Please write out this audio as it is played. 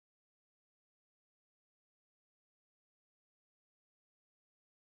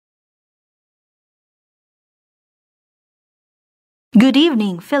Good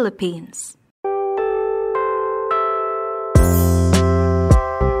evening, Philippines.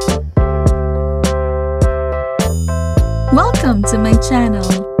 Welcome to my channel.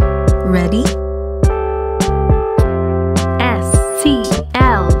 Ready?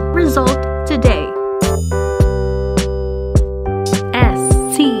 STL result today.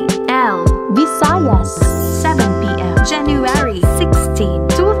 STL Visayas, 7 p.m. January 16,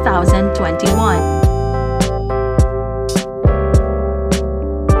 2021.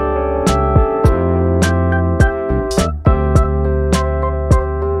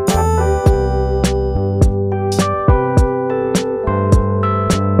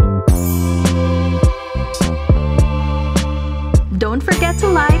 Don't forget to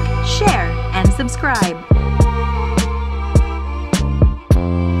like, share, and subscribe.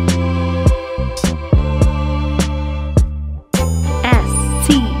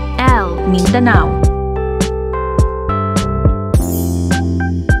 STL Mindanao.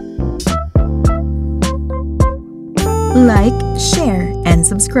 like, share, and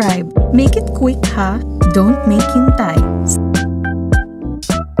subscribe. Make it quick ha, don't make hintay.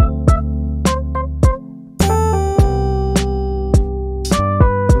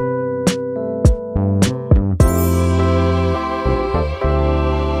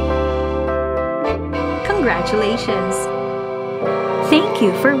 Congratulations! Thank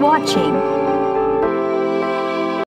you for watching.